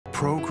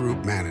Pro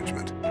Group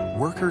Management.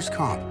 Workers'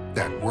 comp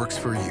that works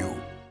for you.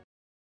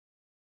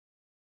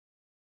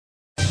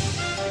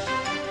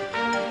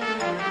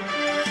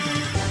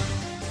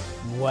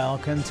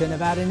 Welcome to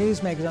Nevada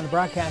Newsmakers. On the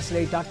broadcast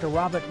today, Dr.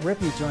 Robert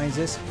Rippee joins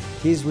us.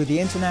 He's with the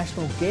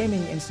International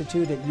Gaming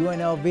Institute at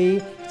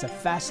UNLV. It's a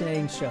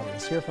fascinating show.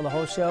 He's here for the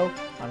whole show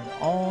on an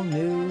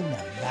all-new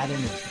Nevada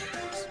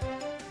Newsmakers.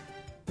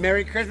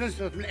 Merry Christmas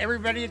from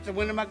everybody at the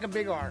Winnemucca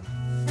Big R.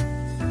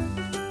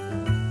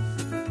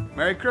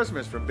 Merry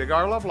Christmas from Big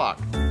R Lovelock.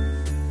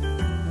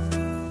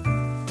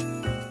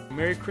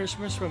 Merry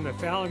Christmas from the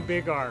Fallon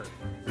Big R.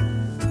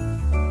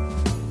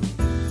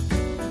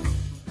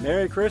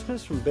 Merry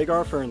Christmas from Big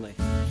R Fernley.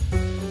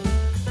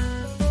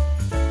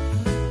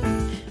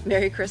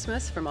 Merry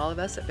Christmas from all of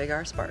us at Big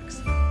R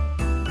Sparks.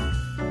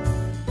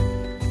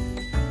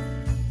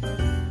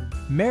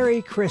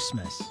 Merry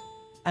Christmas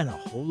and a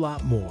whole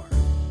lot more.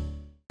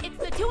 It's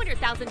the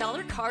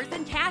 $200,000 Cars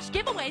and Cash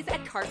giveaways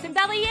at Carson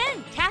Valley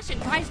Inn. Cash and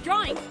prize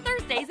drawings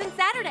Thursdays and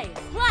Saturdays.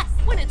 Plus,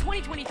 win a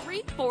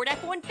 2023 Ford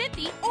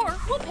F-150 or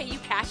we'll pay you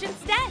cash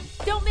instead.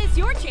 Don't miss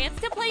your chance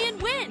to play and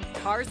win.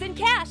 Cars and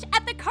Cash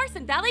at the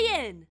Carson Valley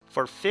Inn.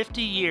 For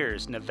 50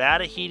 years,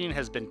 Nevada Heating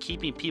has been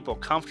keeping people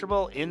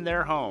comfortable in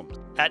their homes.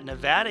 At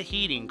Nevada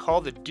Heating,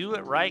 call the Do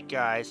It Right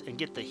guys and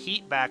get the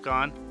heat back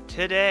on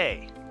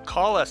today.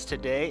 Call us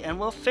today and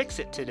we'll fix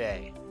it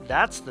today.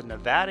 That's the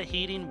Nevada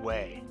Heating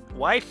way.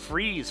 Why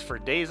freeze for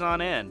days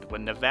on end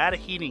when Nevada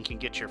Heating can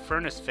get your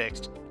furnace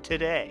fixed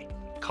today?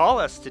 Call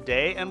us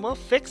today and we'll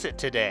fix it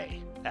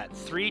today at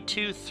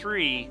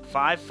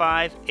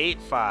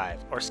 323-5585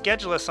 or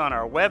schedule us on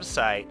our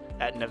website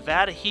at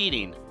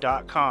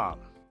nevadaheating.com.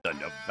 The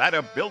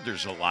Nevada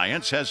Builders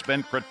Alliance has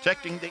been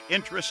protecting the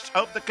interests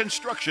of the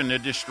construction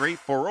industry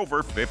for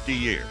over 50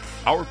 years.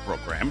 Our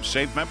programs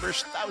save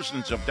members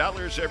thousands of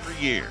dollars every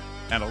year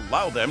and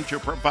allow them to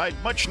provide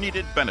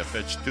much-needed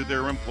benefits to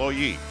their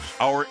employees.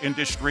 Our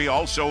industry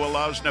also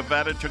allows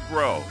Nevada to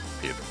grow.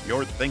 If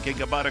you're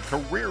thinking about a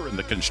career in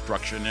the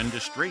construction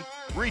industry,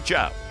 reach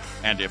out.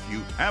 And if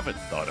you haven't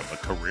thought of a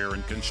career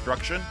in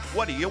construction,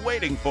 what are you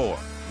waiting for?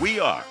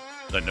 We are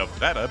the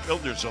Nevada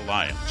Builders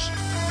Alliance.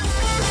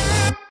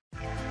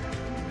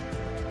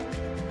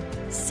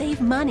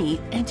 Save money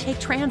and take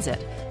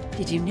transit.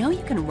 Did you know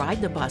you can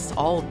ride the bus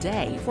all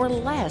day for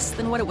less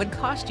than what it would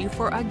cost you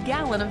for a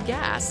gallon of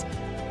gas?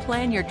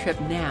 Plan your trip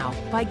now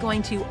by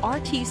going to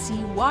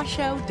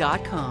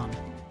rtcwashoe.com.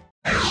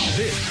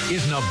 This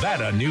is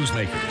Nevada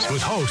Newsmakers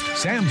with host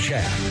Sam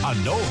Shad, a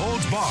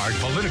no-holds-barred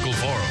political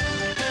forum.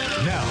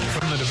 Now,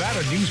 from the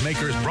Nevada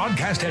Newsmakers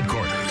broadcast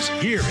headquarters,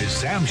 here is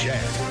Sam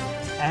Shad.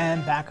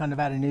 And back on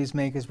Nevada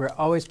Newsmakers, we're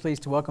always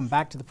pleased to welcome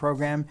back to the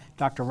program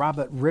Dr.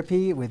 Robert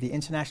Rippee with the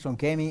International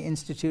Gaming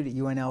Institute at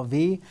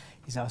UNLV.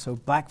 He's also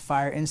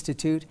Blackfire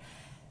Institute.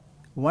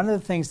 One of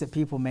the things that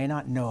people may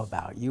not know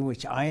about you,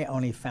 which I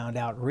only found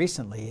out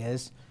recently,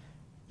 is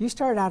you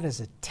started out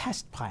as a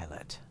test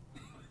pilot.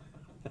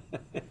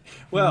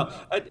 Well,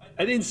 I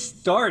didn't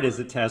start as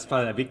a test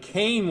pilot. I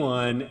became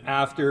one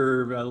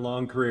after a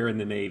long career in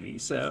the Navy.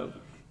 So,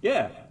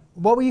 yeah.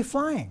 What were you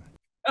flying?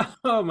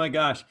 Oh my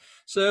gosh.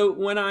 So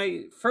when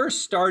I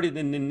first started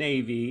in the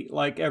Navy,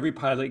 like every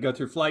pilot, you go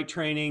through flight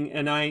training,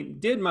 and I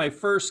did my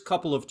first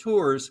couple of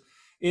tours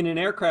in an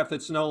aircraft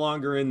that's no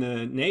longer in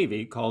the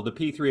Navy called the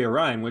P-3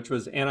 Orion, which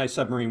was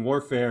anti-submarine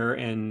warfare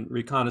and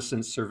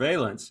reconnaissance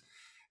surveillance.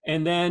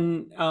 And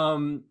then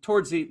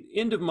towards the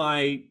end of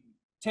my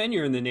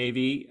tenure in the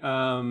Navy,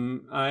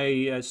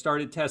 I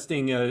started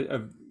testing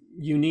a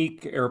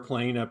unique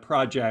airplane, a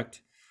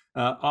project,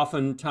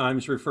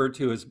 oftentimes referred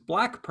to as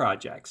black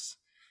projects.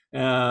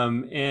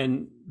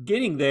 And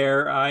getting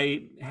there,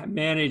 I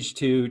managed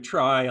to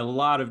try a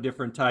lot of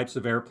different types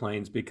of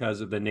airplanes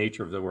because of the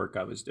nature of the work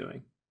I was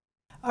doing.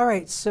 All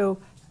right, so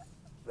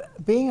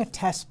being a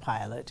test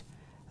pilot,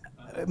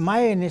 my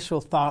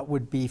initial thought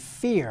would be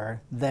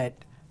fear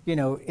that, you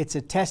know, it's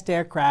a test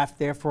aircraft,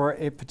 therefore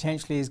it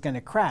potentially is going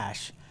to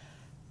crash.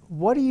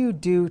 What do you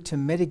do to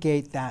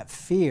mitigate that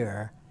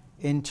fear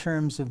in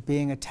terms of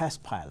being a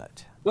test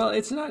pilot? Well,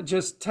 it's not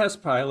just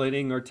test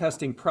piloting or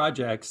testing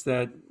projects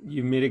that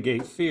you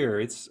mitigate fear.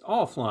 It's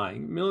all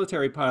flying.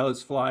 Military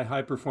pilots fly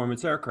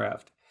high-performance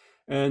aircraft.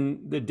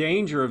 And the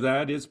danger of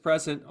that is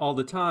present all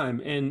the time.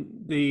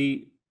 And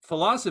the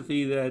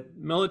philosophy that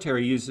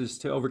military uses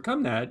to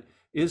overcome that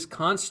is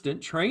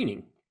constant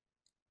training.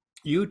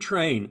 You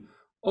train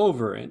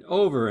over and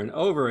over and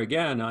over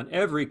again on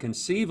every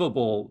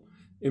conceivable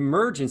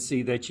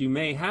emergency that you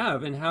may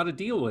have and how to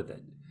deal with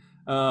it.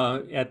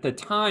 At the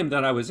time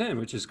that I was in,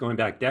 which is going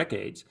back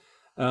decades,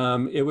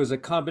 it was a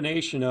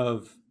combination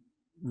of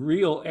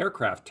real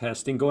aircraft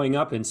testing, going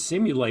up and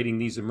simulating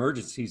these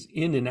emergencies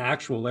in an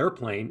actual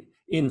airplane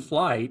in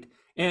flight,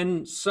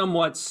 and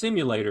somewhat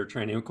simulator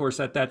training. Of course,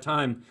 at that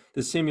time,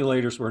 the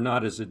simulators were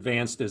not as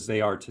advanced as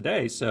they are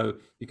today, so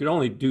you could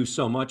only do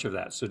so much of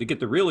that. So to get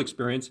the real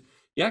experience,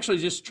 you actually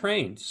just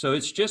trained. So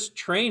it's just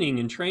training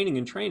and training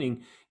and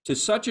training to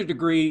such a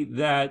degree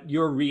that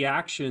your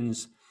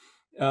reactions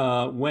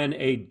when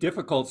a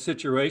difficult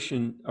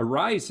situation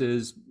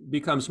arises,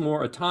 becomes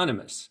more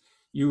autonomous.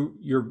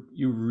 You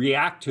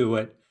react to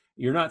it.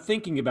 You're not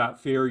thinking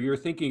about fear. You're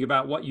thinking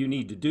about what you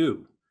need to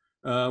do,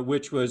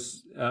 which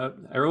was,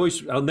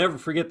 I'll never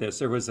forget this.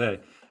 There was a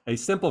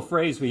simple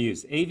phrase we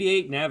used: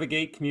 aviate,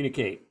 navigate,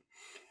 communicate.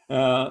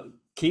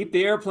 Keep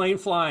the airplane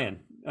flying.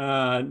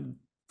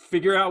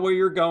 Figure out where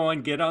you're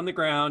going, get on the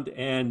ground,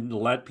 and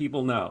let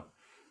people know.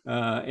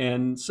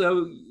 And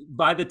so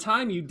by the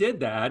time you did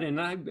that,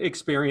 and I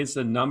experienced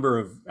a number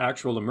of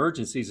actual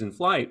emergencies in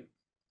flight,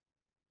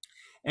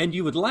 and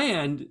you would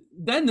land,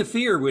 then the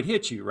fear would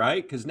hit you,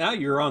 right? Because now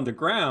you're on the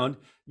ground,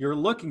 you're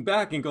looking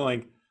back and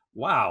going,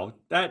 wow,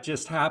 that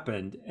just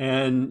happened.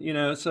 And,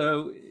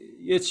 so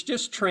it's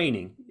just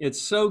training.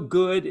 It's so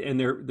good, and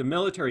the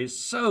military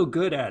is so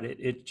good at it.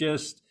 It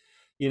just,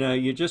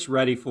 you're just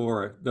ready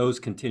for those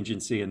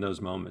contingency and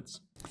those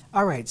moments.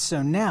 All right,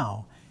 so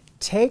now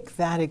take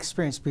that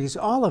experience, because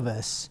all of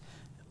us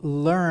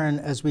learn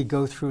as we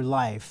go through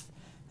life.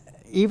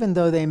 Even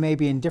though they may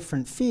be in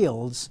different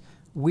fields,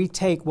 we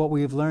take what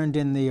we've learned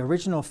in the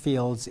original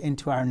fields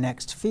into our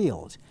next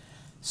field.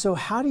 So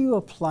how do you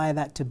apply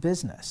that to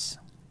business?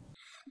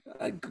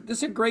 This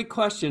is a great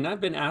question.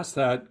 I've been asked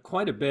that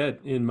quite a bit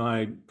in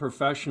my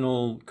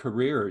professional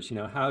careers.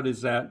 How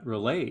does that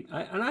relate?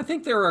 And I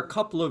think there are a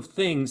couple of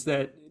things,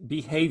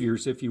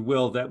 behaviors, if you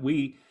will, that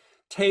we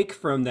take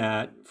from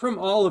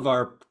all of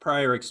our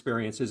prior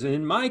experiences. And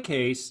in my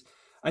case,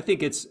 I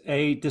think it's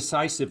a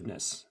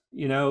decisiveness,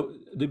 the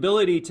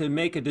ability to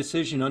make a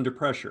decision under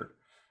pressure.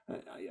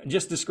 I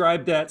just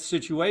described that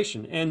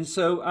situation. And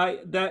so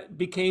that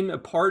became a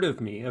part of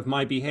me, of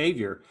my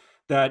behavior,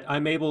 that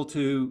I'm able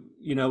to,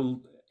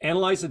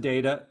 analyze the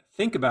data,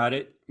 think about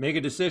it, make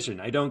a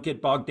decision. I don't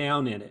get bogged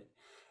down in it.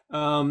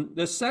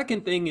 The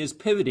second thing is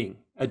pivoting,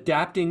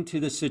 adapting to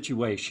the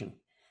situation,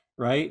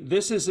 right?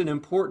 This is an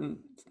important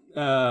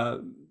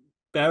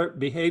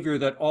behavior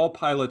that all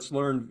pilots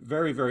learn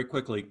very, very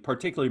quickly,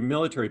 particularly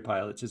military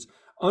pilots, is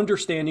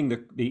understanding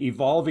the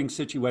evolving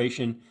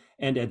situation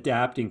and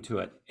adapting to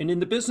it. And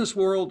in the business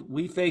world,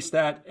 we face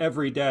that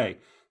every day.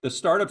 The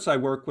startups I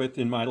work with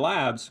in my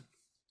labs,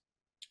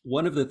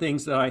 one of the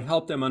things that I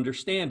help them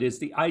understand is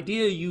the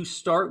idea you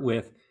start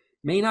with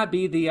may not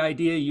be the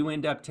idea you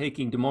end up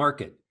taking to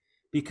market,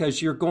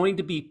 because you're going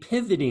to be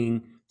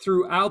pivoting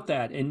throughout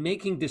that and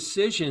making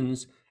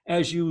decisions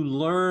as you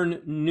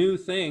learn new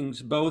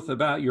things, both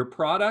about your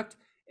product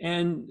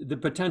and the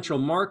potential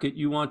market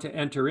you want to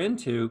enter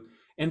into.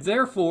 And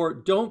therefore,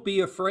 don't be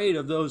afraid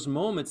of those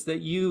moments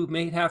that you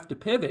may have to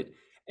pivot,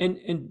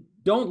 and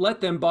don't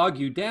let them bog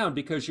you down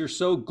because you're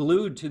so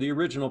glued to the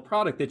original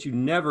product that you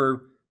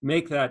never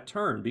make that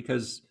turn,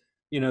 because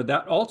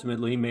that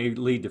ultimately may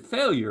lead to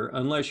failure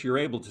unless you're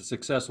able to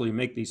successfully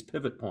make these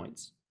pivot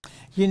points.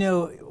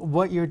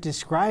 What you're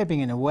describing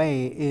in a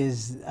way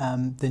is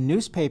the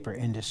newspaper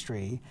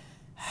industry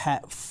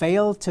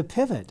failed to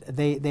pivot.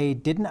 They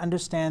didn't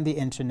understand the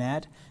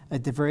internet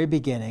at the very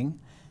beginning.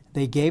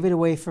 They gave it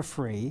away for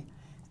free,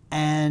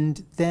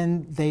 and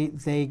then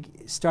they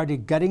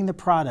started gutting the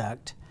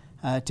product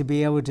to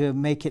be able to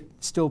make it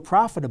still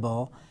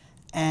profitable.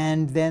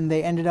 And then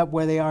they ended up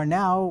where they are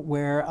now,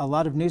 where a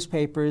lot of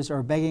newspapers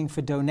are begging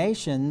for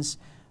donations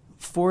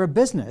for a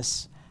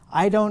business.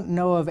 I don't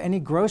know of any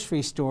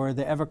grocery store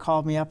that ever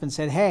called me up and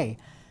said, hey,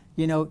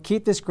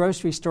 keep this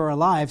grocery store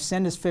alive,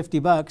 send us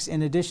 $50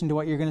 in addition to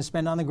what you're going to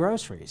spend on the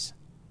groceries.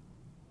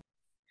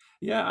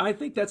 Yeah, I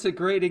think that's a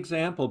great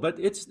example, but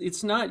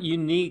it's not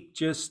unique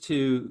just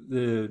to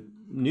the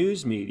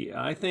news media.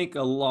 I think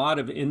a lot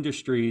of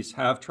industries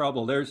have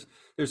trouble. There's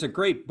a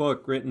great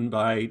book written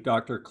by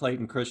Dr.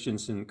 Clayton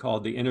Christensen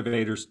called The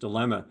Innovator's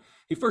Dilemma.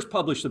 He first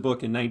published the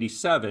book in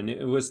 '97.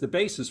 It was the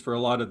basis for a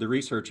lot of the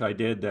research I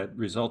did that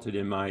resulted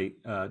in my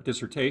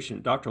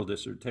doctoral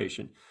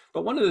dissertation.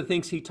 But one of the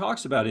things he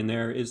talks about in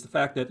there is the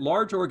fact that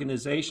large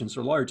organizations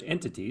or large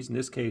entities, in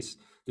this case,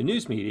 the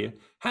news media,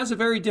 has a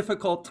very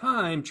difficult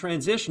time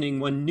transitioning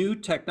when new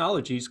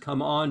technologies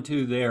come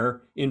onto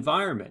their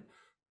environment.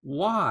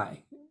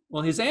 Why?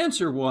 Well, his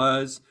answer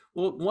was,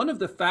 one of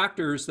the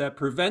factors that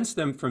prevents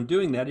them from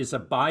doing that is a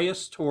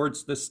bias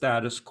towards the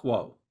status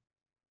quo.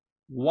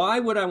 Why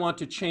would I want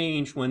to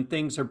change when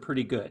things are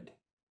pretty good,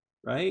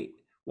 right?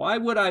 Why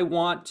would I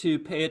want to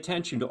pay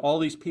attention to all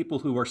these people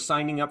who are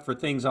signing up for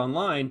things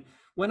online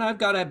when I've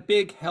got a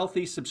big,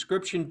 healthy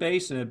subscription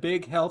base and a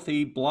big,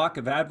 healthy block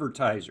of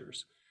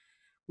advertisers?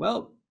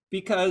 Well,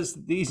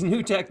 because these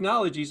new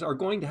technologies are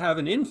going to have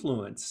an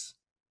influence.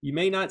 You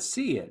may not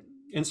see it.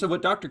 And so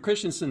what Dr.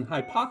 Christensen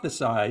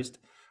hypothesized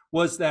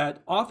was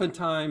that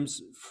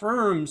oftentimes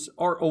firms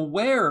are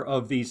aware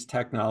of these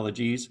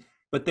technologies,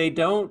 but they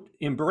don't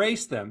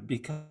embrace them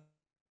because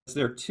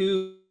they're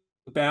too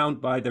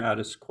bound by their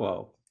status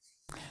quo.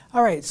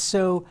 All right,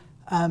 so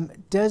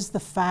does the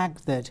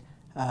fact that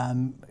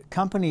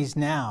companies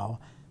now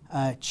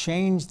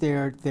change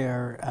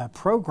their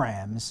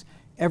programs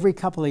every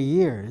couple of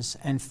years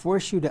and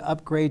force you to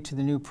upgrade to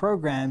the new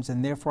programs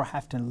and therefore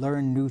have to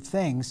learn new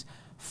things,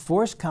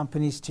 force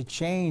companies to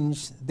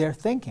change their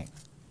thinking?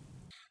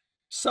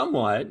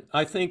 Somewhat.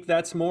 I think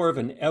that's more of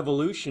an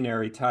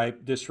evolutionary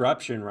type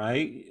disruption,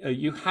 right?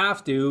 You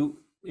have to,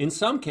 in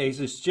some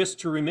cases, just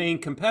to remain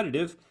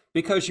competitive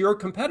because your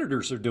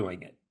competitors are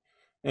doing it.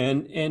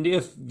 And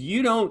if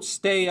you don't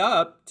stay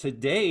up to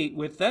date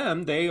with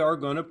them, they are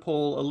going to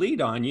pull a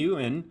lead on you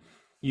and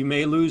you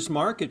may lose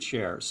market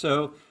share.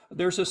 So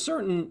there's a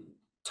certain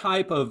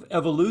type of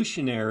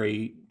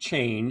evolutionary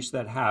change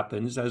that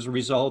happens as a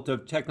result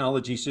of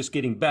technologies just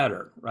getting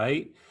better,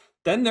 right?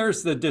 Then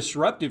there's the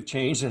disruptive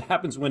change that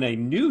happens when a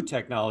new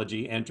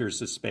technology enters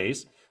the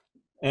space,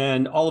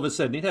 and all of a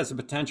sudden it has the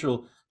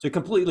potential to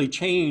completely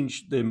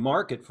change the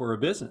market for a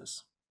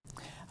business.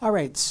 All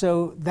right,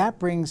 so that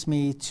brings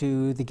me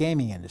to the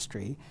gaming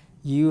industry.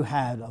 You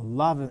had a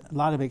lot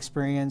of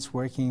experience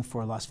working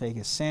for Las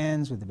Vegas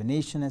Sands with the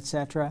Venetian,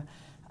 etc.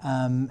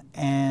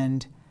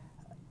 And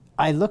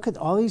I look at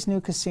all these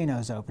new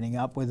casinos opening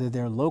up, whether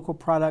they're local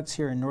products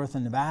here in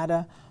Northern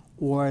Nevada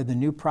or the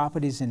new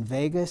properties in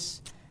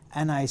Vegas,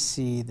 and I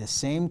see the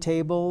same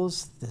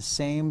tables, the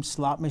same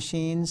slot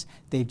machines.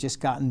 They've just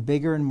gotten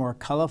bigger and more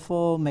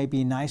colorful,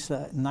 maybe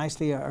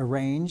nicely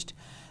arranged,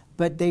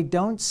 but they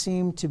don't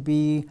seem to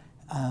be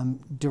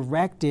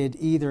directed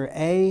either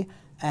A,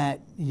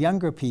 at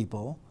younger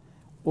people,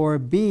 or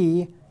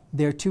B,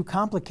 they're too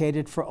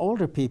complicated for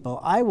older people.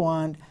 I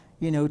want,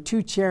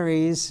 2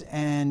 cherries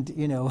and,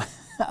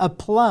 a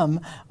plum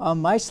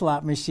on my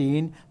slot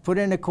machine, put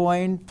in a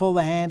coin, pull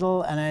the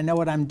handle, and I know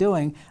what I'm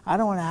doing. I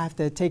don't want to have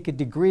to take a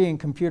degree in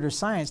computer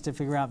science to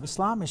figure out the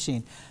slot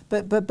machine.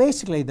 But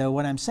basically, though,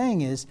 what I'm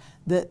saying is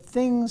that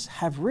things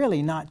have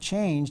really not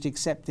changed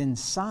except in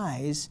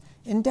size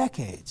in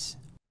decades.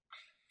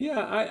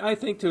 Yeah, I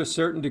think to a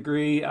certain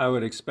degree I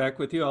would expect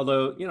with you,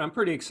 although, I'm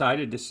pretty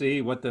excited to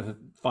see what the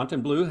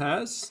Fontainebleau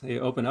has. They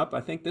open up,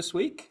 I think, this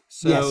week.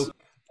 So, yes.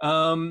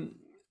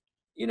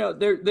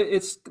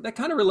 That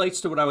kind of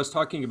relates to what I was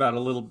talking about a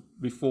little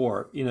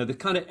before, the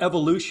kind of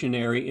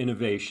evolutionary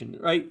innovation,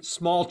 right?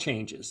 Small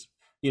changes,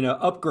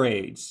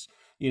 upgrades,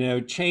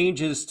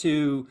 changes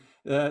to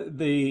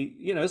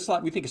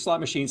we think of slot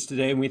machines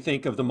today and we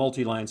think of the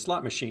multi-line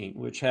slot machine,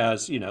 which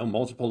has,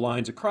 multiple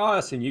lines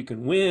across and you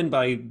can win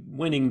by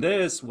winning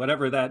this,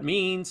 whatever that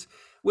means,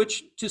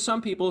 which to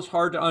some people is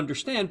hard to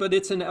understand, but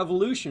it's an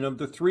evolution of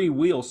the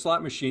 3-wheel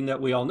slot machine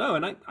that we all know.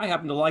 And I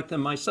happen to like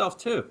them myself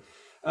too.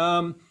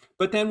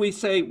 But then we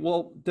say,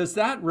 well, does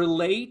that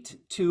relate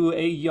to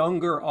a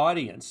younger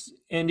audience?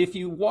 And if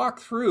you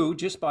walk through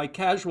just by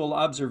casual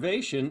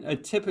observation, a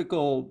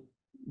typical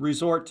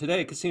resort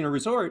today, casino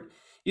resort,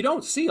 you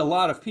don't see a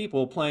lot of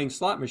people playing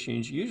slot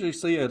machines. You usually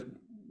see a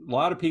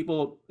lot of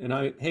people, and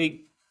I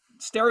hate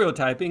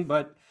stereotyping,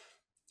 but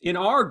in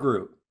our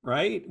group,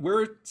 right?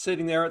 We're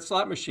sitting there at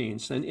slot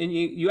machines and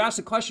you ask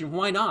the question,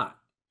 why not?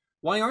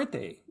 Why aren't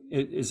they?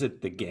 Is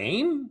it the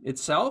game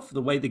itself,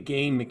 the way the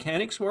game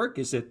mechanics work?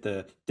 Is it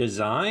the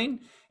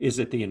design? Is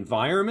it the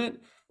environment?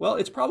 Well,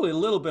 it's probably a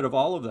little bit of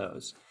all of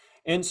those.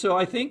 And so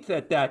I think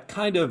that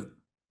kind of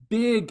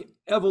big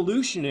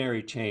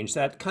evolutionary change,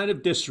 that kind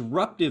of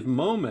disruptive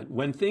moment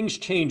when things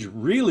change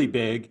really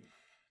big,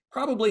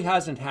 probably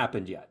hasn't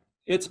happened yet.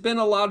 It's been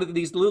a lot of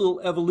these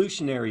little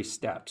evolutionary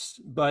steps,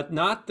 but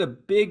not the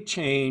big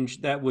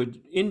change that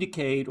would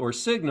indicate or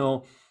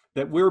signal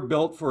that we're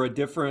built for a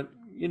different,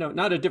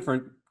 not a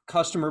different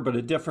customer, but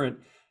a different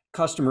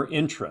customer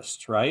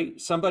interest, right?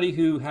 Somebody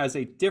who has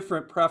a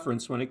different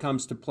preference when it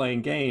comes to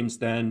playing games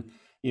than,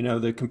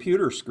 the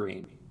computer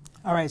screen.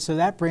 All right, so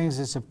that brings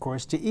us, of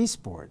course, to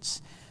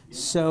esports.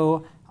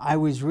 So I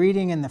was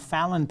reading in the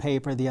Fallon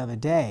paper the other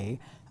day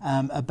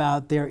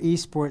about their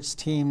esports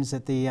teams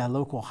at the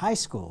local high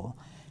school,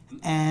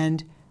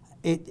 and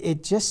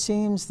it just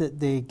seems that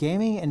the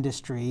gaming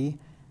industry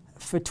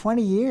for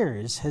 20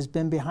 years has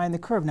been behind the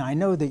curve. Now, I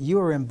know that you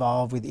are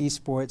involved with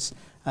esports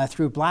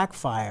through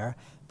Blackfire,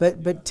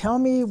 but tell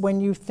me when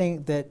you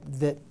think that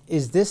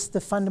is this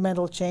the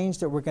fundamental change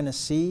that we're going to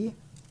see?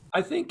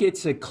 I think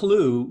it's a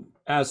clue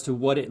as to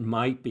what it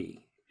might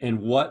be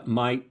and what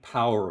might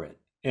power it.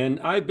 And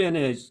I've been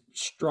a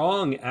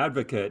strong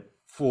advocate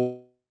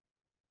for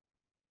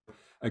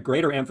a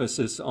greater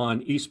emphasis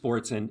on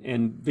esports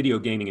and video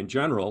gaming in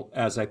general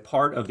as a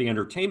part of the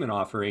entertainment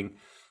offering.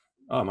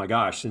 Oh my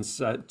gosh, since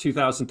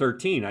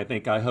 2013, I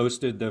think I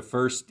hosted the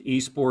first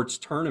esports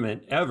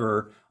tournament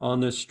ever on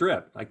the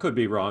Strip. I could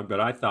be wrong, but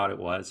I thought it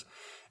was.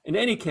 In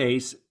any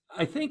case,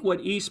 I think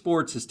what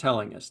esports is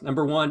telling us,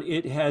 number one,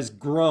 it has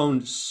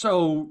grown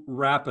so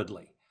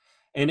rapidly,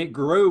 and it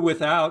grew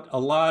without a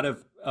lot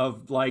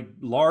of like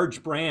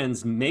large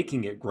brands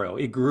making it grow.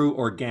 It grew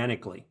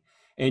organically.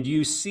 And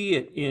you see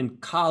it in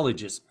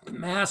colleges,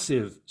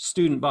 massive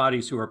student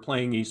bodies who are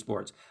playing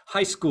esports,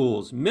 high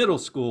schools, middle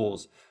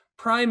schools,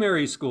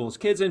 primary schools,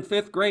 kids in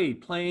 5th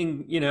grade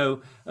playing,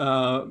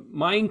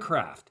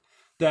 Minecraft.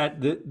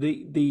 That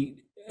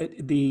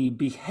the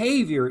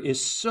behavior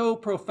is so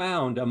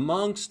profound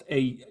amongst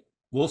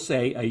we'll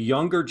say a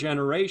younger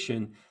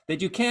generation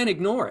that you can't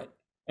ignore it.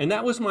 And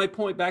that was my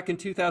point back in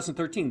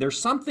 2013. There's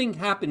something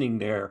happening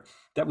there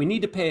that we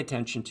need to pay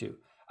attention to.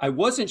 I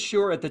wasn't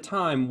sure at the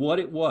time what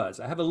it was.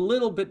 I have a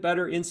little bit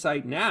better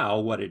insight now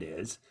what it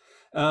is,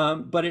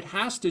 but it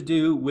has to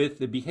do with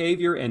the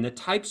behavior and the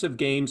types of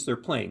games they're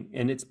playing.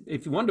 And it's,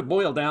 if you wanted to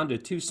boil down to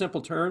two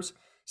simple terms,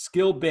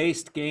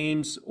 skill-based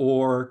games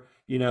or,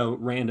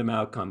 random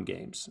outcome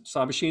games.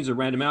 Slot machines are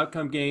random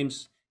outcome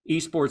games.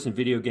 Esports and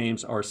video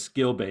games are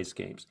skill-based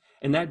games.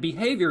 And that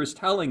behavior is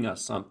telling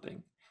us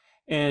something.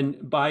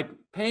 And by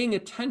paying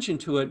attention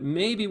to it,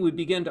 maybe we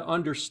begin to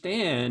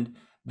understand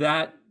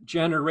that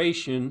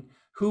generation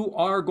who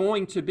are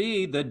going to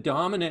be the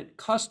dominant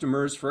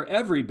customers for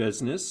every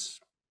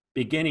business,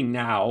 beginning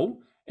now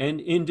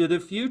and into the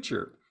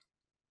future.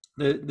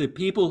 The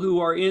people who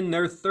are in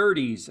their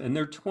 30s and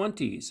their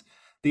 20s,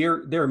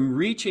 they're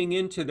reaching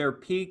into their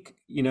peak,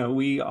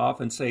 we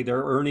often say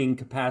their earning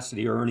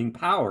capacity or earning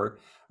power,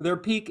 their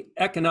peak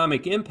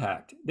economic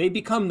impact. They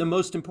become the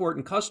most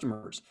important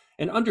customers,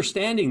 and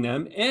understanding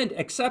them and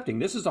accepting.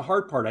 This is the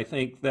hard part, I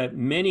think, that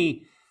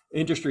many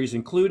industries,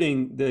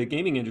 including the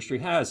gaming industry,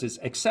 has, is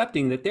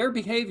accepting that their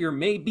behavior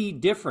may be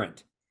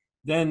different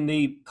than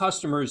the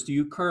customers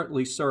you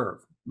currently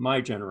serve, my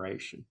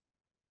generation.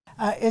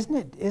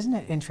 Isn't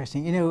it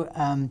interesting?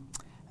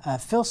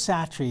 Phil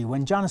Satry,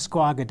 when John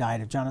Asquaga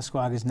died of John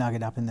Asquaga's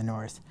Nugget up in the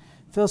north,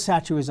 Phil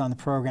Satry was on the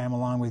program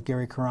along with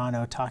Gary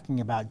Carano talking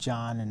about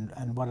John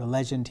and what a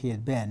legend he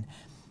had been.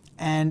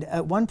 And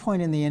at one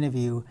point in the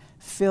interview,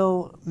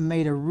 Phil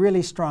made a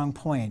really strong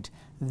point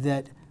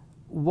that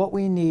what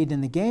we need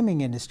in the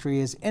gaming industry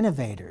is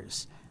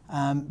innovators.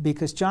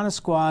 Because John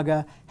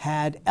Asquaga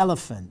had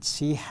elephants,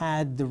 he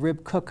had the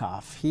rib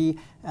cook-off, he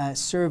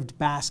served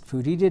Basque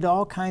food, he did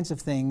all kinds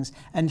of things,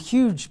 and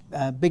huge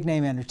big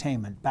name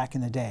entertainment back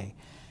in the day.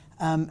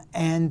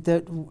 And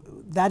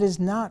that is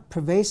not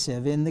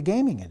pervasive in the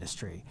gaming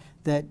industry,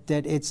 that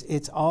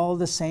it's all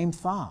the same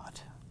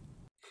thought.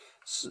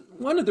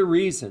 One of the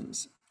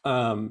reasons,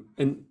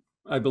 and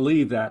I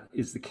believe that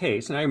is the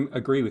case, and I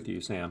agree with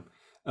you, Sam,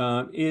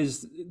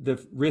 is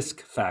the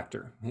risk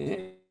factor.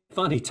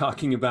 Funny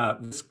talking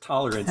about risk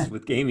tolerance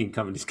with gaming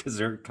companies because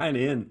they're kind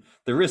of in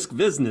the risk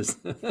business.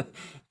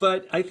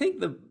 But I think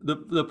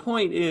the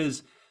point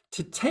is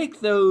to take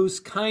those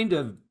kind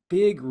of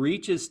big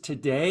reaches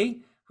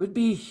today would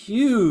be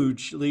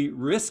hugely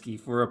risky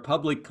for a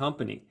public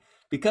company.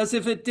 Because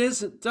if it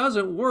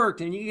doesn't work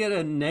and you get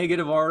a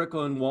negative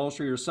article in Wall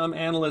Street or some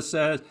analyst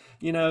says,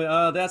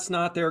 that's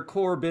not their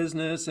core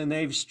business and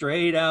they've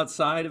strayed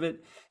outside of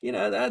it,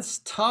 that's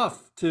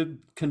tough to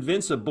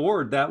convince a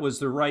board that was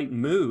the right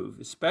move,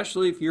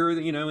 especially if you're,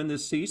 in the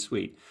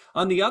C-suite.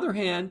 On the other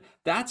hand,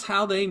 that's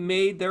how they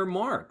made their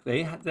mark.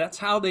 That's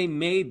how they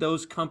made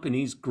those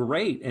companies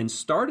great and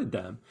started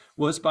them,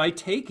 was by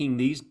taking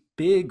these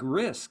big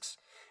risks.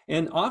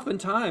 And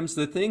oftentimes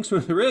the things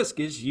with risk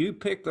is you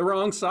pick the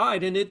wrong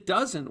side and it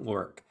doesn't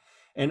work.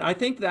 And I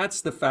think that's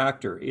the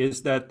factor,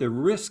 is that the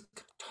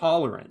risk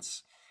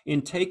tolerance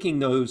in taking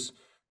those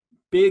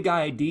big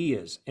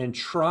ideas and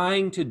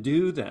trying to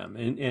do them,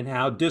 and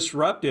how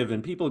disruptive,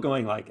 and people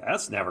going like,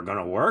 that's never going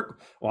to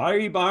work. Why are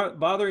you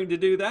bothering to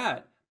do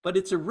that? But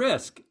it's a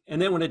risk.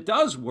 And then when it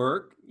does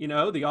work,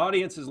 the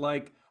audience is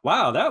like,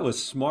 wow, that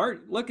was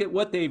smart. Look at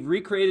what they've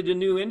recreated a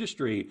new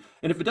industry.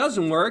 And if it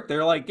doesn't work,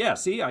 they're like, yeah,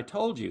 see, I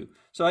told you.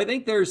 So I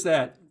think there's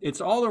that, it's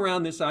all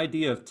around this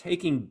idea of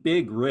taking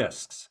big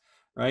risks,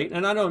 right?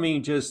 And I don't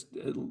mean just,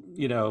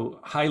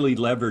 highly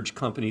leveraged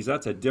companies.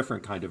 That's a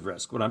different kind of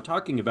risk. What I'm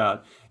talking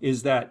about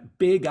is that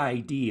big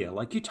idea,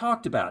 like you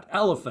talked about,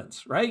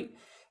 elephants, right?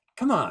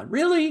 Come on,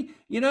 really?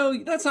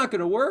 That's not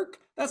going to work.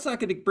 That's not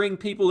going to bring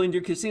people into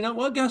your casino.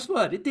 Well, guess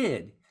what? It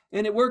did.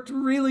 And it worked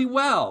really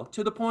well,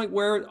 to the point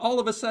where all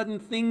of a sudden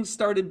things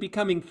started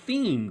becoming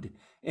themed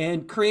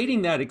and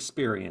creating that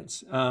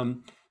experience.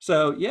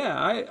 So yeah,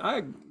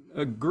 I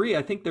agree.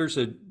 I think there's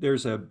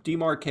a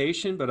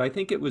demarcation, but I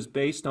think it was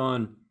based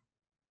on,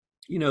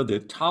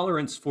 the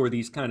tolerance for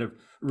these kind of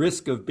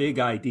risk of big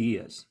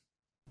ideas.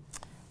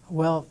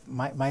 Well,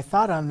 my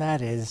thought on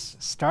that is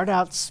start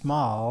out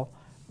small,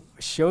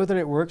 show that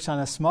it works on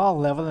a small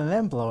level, and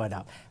then blow it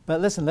up. But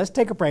listen, let's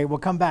take a break. We'll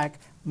come back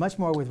much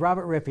more with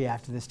Robert Rippee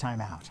after this time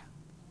out.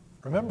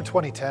 Remember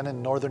 2010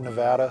 in northern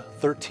Nevada,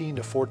 13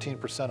 to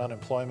 14%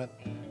 unemployment,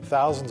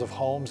 thousands of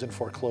homes in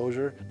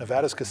foreclosure,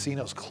 Nevada's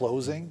casinos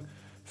closing?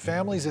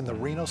 Families in the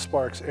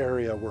Reno-Sparks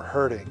area were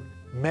hurting.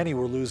 Many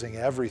were losing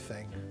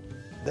everything.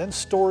 Then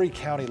Story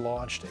County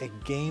launched a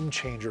game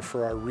changer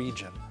for our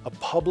region, a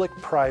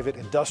public-private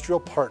industrial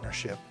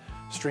partnership,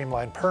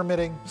 streamlined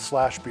permitting,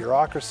 slashed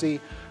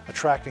bureaucracy,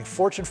 attracting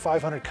Fortune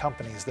 500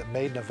 companies that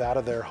made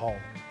Nevada their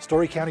home.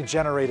 Story County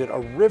generated a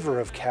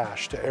river of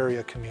cash to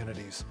area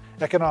communities.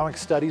 Economic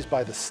studies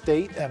by the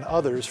state and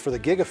others for the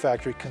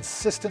Gigafactory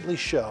consistently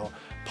show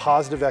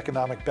positive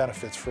economic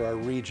benefits for our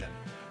region.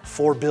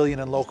 $4 billion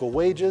in local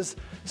wages,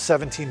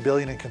 $17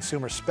 billion in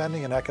consumer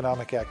spending and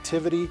economic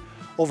activity,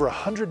 over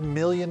 $100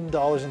 million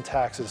in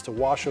taxes to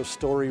Washoe,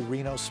 Story,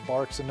 Reno,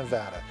 Sparks, and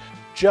Nevada,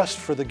 just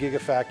for the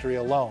Gigafactory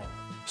alone.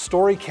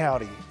 Story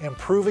County,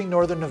 improving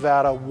northern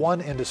Nevada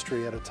one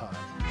industry at a time.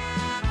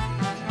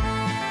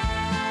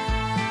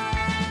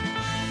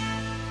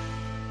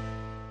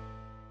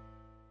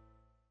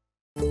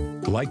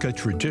 Like a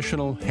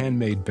traditional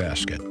handmade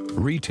basket,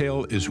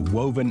 retail is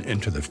woven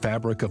into the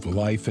fabric of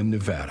life in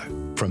Nevada.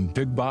 From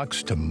big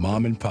box to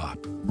mom and pop,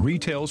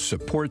 retail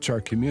supports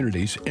our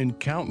communities in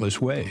countless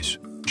ways.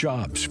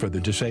 Jobs for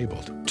the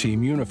disabled,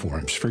 team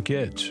uniforms for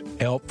kids,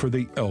 help for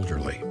the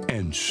elderly,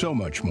 and so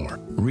much more.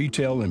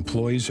 Retail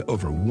employs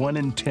over 1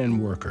 in 10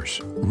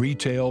 workers.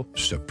 Retail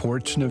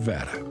supports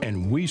Nevada,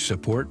 and we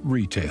support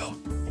retail.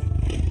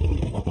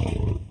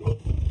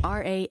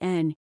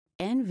 RANNV.org.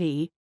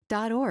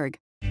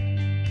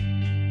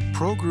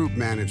 Pro Group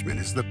Management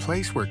is the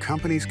place where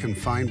companies can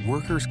find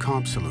workers'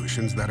 comp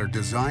solutions that are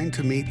designed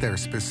to meet their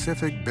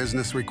specific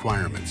business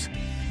requirements.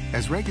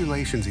 As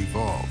regulations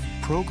evolve,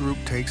 Pro Group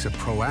takes a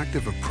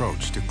proactive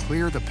approach to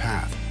clear the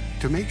path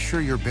to make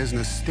sure your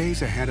business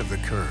stays ahead of the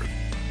curve.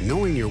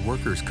 Knowing your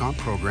workers' comp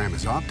program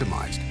is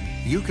optimized,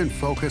 you can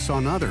focus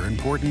on other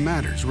important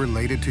matters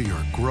related to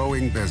your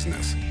growing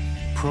business.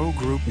 Pro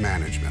Group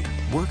Management,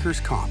 workers'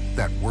 comp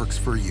that works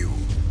for you.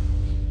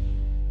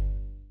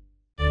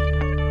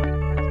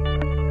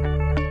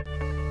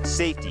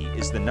 Safety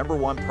is the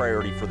 #1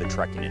 priority for the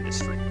trucking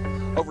industry.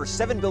 Over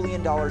 $7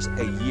 billion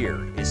a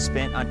year is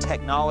spent on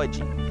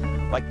technology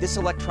like this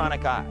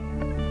electronic eye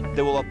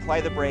that will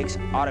apply the brakes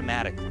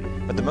automatically.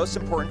 But the most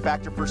important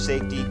factor for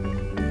safety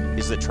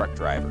is the truck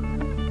driver.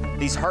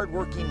 These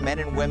hardworking men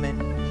and women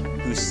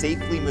who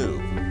safely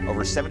move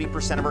over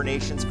 70% of our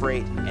nation's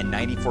freight and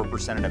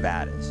 94% of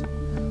Nevada's.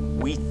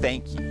 We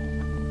thank you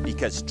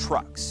because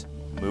trucks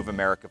move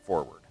America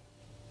forward.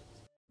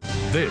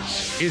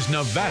 This is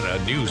Nevada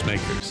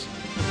Newsmakers.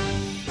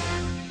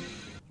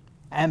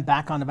 And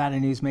back on Nevada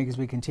Newsmakers,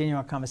 we continue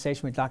our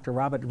conversation with Dr.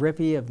 Robert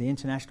Rippee of the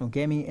International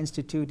Gaming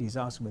Institute. He's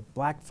also with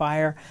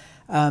Blackfire.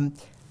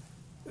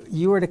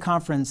 You were at a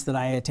conference that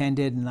I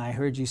attended, and I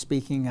heard you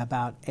speaking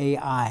about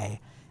AI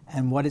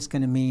and what it's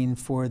going to mean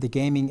for the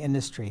gaming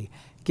industry.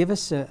 Give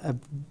us a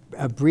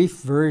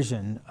brief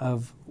version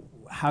of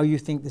how you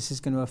think this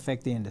is going to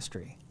affect the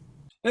industry.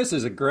 This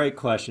is a great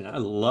question. I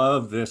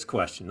love this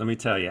question, let me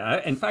tell you.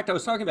 In fact, I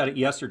was talking about it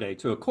yesterday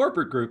to a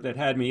corporate group that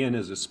had me in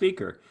as a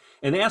speaker,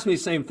 and they asked me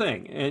the same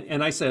thing.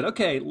 And I said,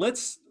 okay,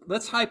 let's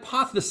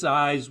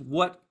hypothesize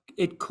what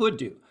it could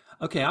do.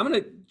 Okay, I'm going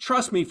to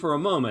trust me for a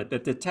moment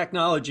that the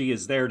technology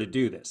is there to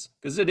do this,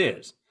 because it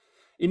is.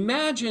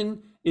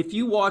 Imagine if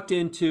you walked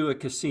into a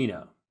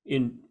casino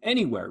in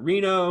anywhere,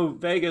 Reno,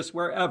 Vegas,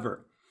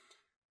 wherever,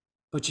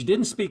 but you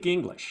didn't speak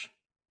English.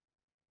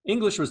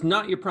 English was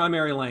not your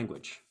primary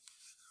language.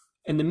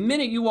 And the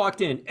minute you walked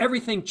in,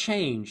 everything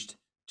changed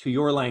to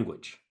your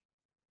language.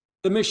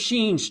 The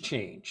machines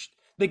changed.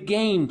 The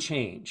game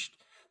changed.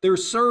 Their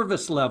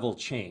service level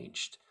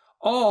changed.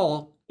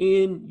 All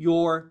in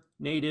your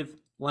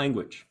native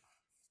language.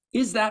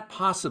 Is that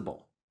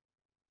possible?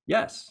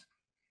 Yes.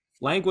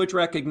 Language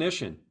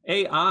recognition.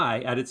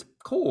 AI, at its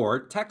core,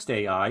 text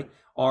AI,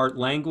 are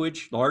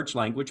large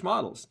language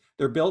models.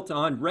 They're built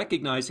on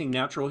recognizing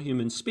natural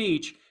human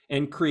speech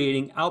and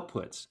creating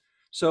outputs.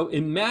 So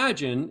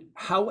imagine,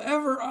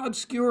 however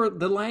obscure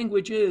the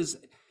language is,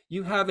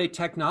 you have a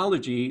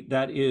technology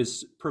that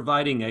is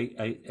providing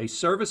a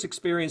service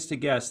experience to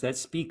guests that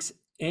speaks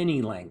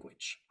any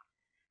language.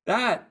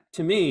 That,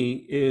 to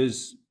me,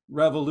 is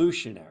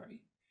revolutionary.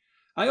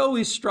 I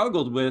always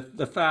struggled with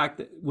the fact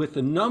that with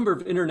the number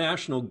of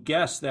international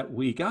guests that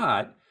we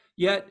got,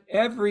 yet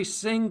every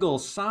single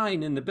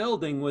sign in the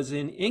building was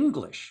in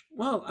English.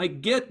 Well, I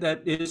get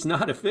that it is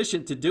not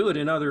efficient to do it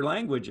in other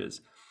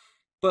languages.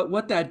 But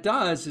what that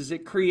does is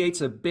it creates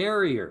a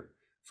barrier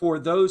for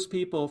those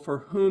people for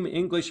whom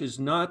English is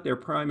not their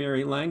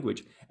primary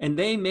language. And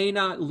they may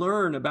not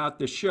learn about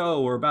the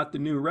show or about the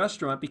new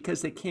restaurant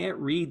because they can't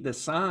read the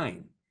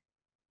sign.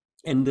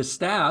 And the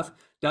staff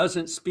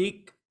doesn't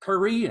speak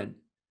Korean.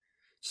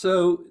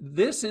 So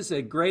this is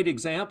a great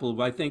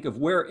example, I think, of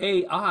where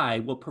AI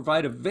will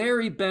provide a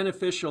very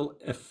beneficial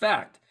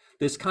effect.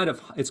 It's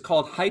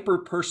called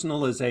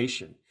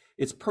hyper-personalization.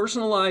 It's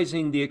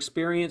personalizing the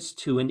experience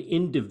to an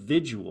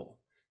individual,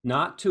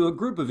 not to a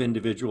group of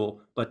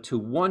individuals, but to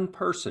one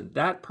person.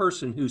 That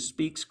person who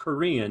speaks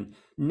Korean,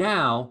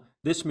 now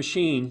this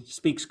machine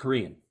speaks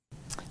Korean.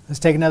 Let's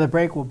take another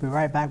break. We'll be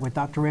right back with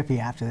Dr. Rippee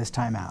after this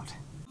timeout.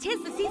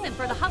 'Tis the season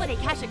for the Holiday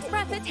Cash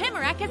Express at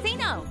Tamarack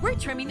Casino. We're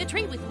trimming the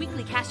tree with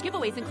weekly cash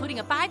giveaways, including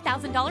a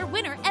 $5,000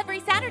 winner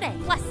every Saturday,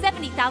 plus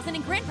 $70,000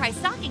 in grand prize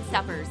stocking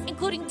stuffers,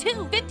 including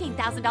 2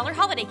 $15,000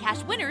 Holiday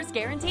Cash winners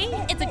guaranteed.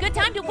 It's a good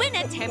time to win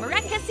at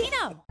Tamarack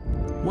Casino.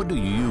 What do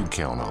you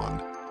count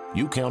on?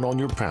 You count on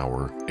your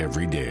power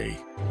every day.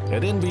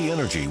 At NV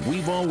Energy,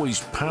 we've always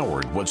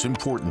powered what's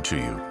important to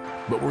you,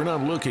 but we're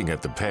not looking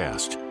at the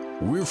past.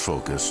 We're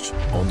focused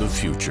on the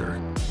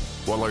future.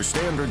 While our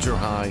standards are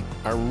high,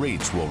 our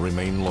rates will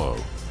remain low.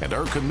 And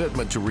our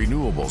commitment to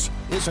renewables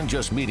isn't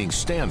just meeting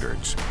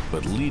standards,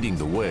 but leading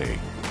the way.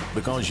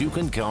 Because you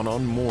can count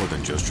on more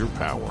than just your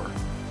power.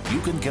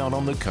 You can count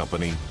on the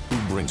company who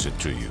brings it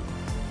to you.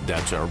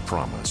 That's our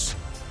promise.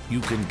 You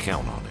can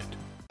count on it.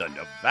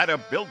 The Nevada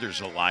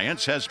Builders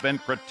Alliance has been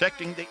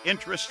protecting the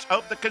interests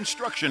of the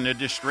construction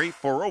industry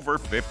for over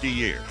 50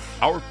 years.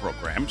 Our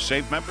programs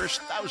save members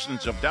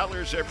thousands of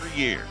dollars every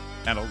year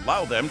and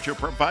allow them to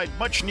provide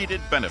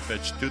much-needed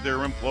benefits to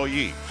their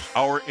employees.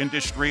 Our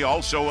industry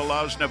also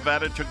allows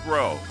Nevada to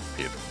grow.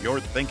 If you're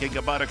thinking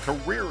about a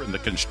career in the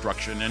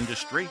construction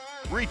industry,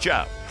 reach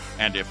out.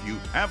 And if you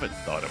haven't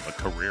thought of a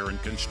career in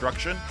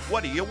construction,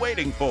 what are you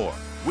waiting for?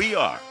 We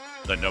are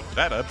the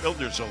Nevada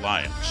Builders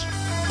Alliance.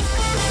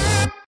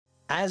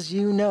 As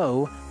you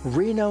know,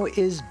 Reno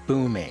is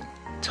booming.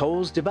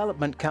 Toll's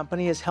development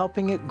company is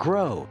helping it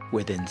grow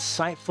with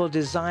insightful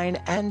design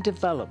and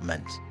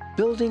development,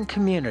 building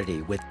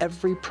community with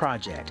every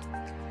project,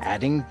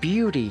 adding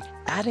beauty,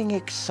 adding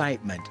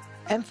excitement,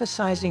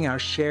 emphasizing our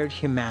shared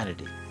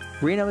humanity.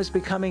 Reno is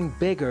becoming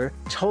bigger.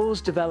 Toll's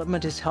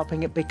development is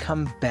helping it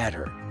become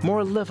better,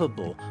 more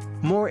livable,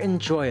 more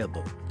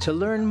enjoyable. To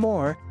learn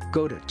more,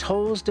 go to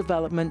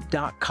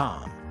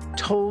tollsdevelopment.com.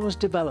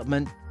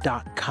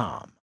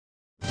 tollsdevelopment.com.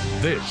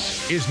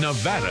 This is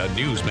Nevada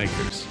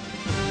Newsmakers.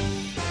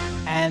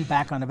 And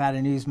back on Nevada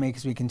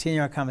Newsmakers, we continue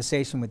our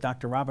conversation with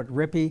Dr. Robert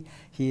Rippee.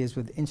 He is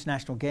with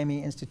International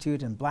Gaming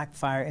Institute and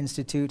Blackfire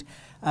Institute.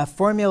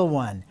 Formula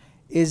One,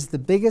 is the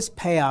biggest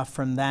payoff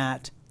from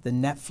that the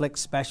Netflix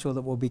special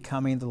that will be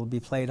coming, that will be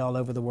played all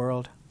over the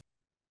world?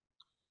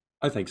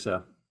 I think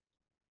so.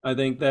 I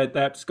think that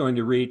that's going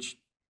to reach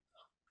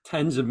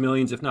tens of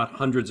millions, if not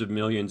hundreds of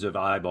millions of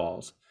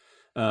eyeballs.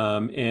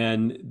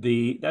 And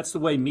that's the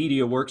way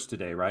media works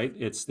today, right?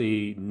 It's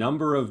the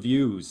number of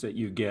views that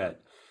you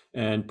get.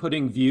 And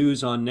putting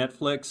views on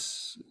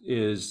Netflix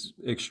is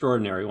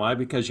extraordinary. Why?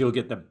 Because you'll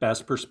get the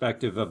best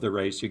perspective of the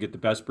race. You get the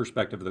best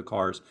perspective of the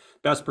cars,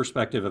 best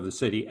perspective of the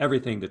city,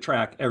 everything, the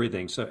track,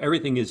 everything. So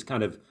everything is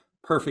kind of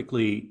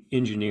perfectly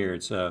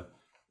engineered. So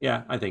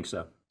yeah, I think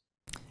so.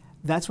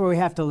 That's where we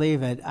have to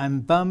leave it.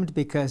 I'm bummed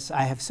because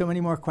I have so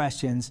many more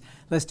questions.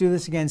 Let's do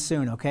this again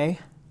soon, okay?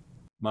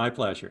 My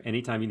pleasure.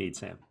 Anytime you need,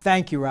 Sam.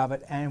 Thank you,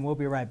 Robert, and we'll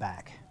be right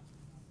back.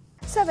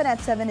 7 at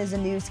 7 is a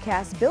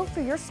newscast built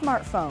for your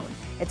smartphone.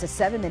 It's a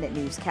 7-minute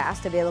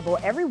newscast available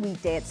every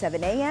weekday at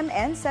 7 a.m.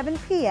 and 7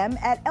 p.m.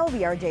 at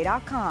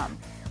lvrj.com.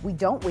 We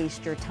don't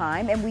waste your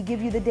time, and we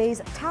give you the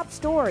day's top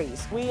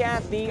stories. We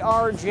at the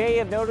RJ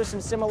have noticed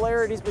some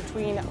similarities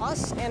between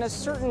us and a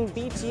certain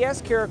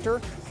BTS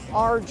character,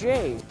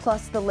 RJ.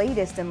 Plus the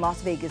latest in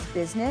Las Vegas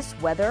business,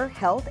 weather,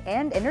 health,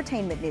 and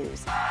entertainment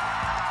news.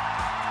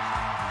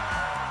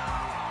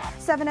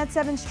 7 at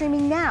 7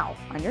 streaming now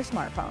on your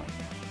smartphone.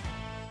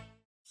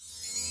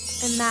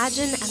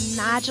 Imagine a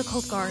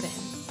magical garden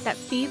that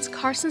feeds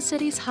Carson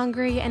City's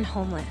hungry and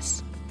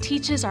homeless,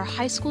 teaches our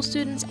high school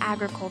students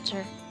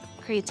agriculture,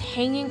 creates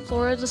hanging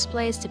floral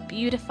displays to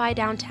beautify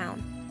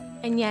downtown,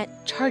 and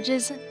yet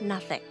charges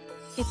nothing.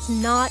 It's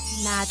not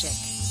magic.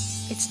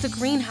 It's the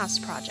Greenhouse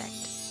Project.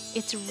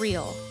 It's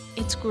real,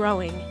 it's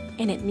growing,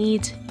 and it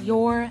needs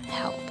your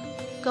help.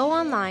 Go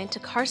online to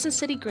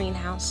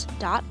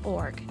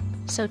carsоncitygreenhouse.org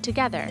so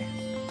together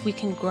we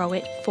can grow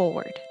it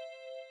forward.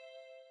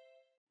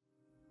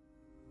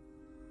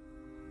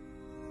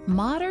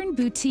 Modern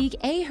boutique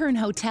Ahern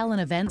Hotel and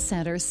Event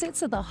Center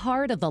sits at the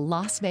heart of the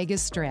Las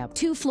Vegas Strip.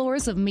 2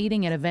 floors of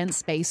meeting and event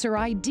space are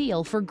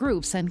ideal for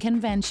groups and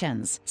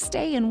conventions.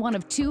 Stay in one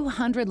of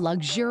 200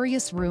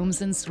 luxurious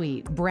rooms and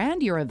suites.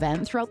 Brand your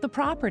event throughout the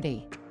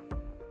property.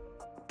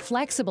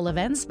 Flexible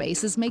event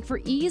spaces make for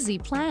easy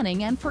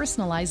planning and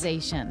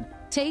personalization.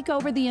 Take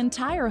over the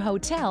entire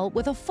hotel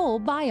with a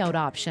full buyout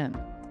option.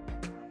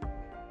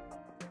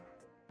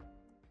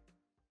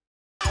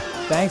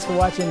 Thanks for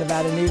watching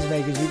Nevada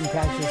Newsmakers. You can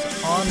catch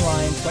us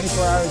online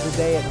 24 hours a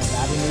day at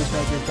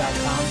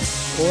NevadaNewsmakers.com,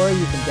 or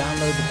you can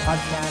download the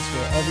podcast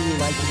wherever you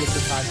like to get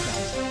your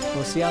podcast.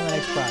 We'll see you on the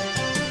next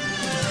broadcast.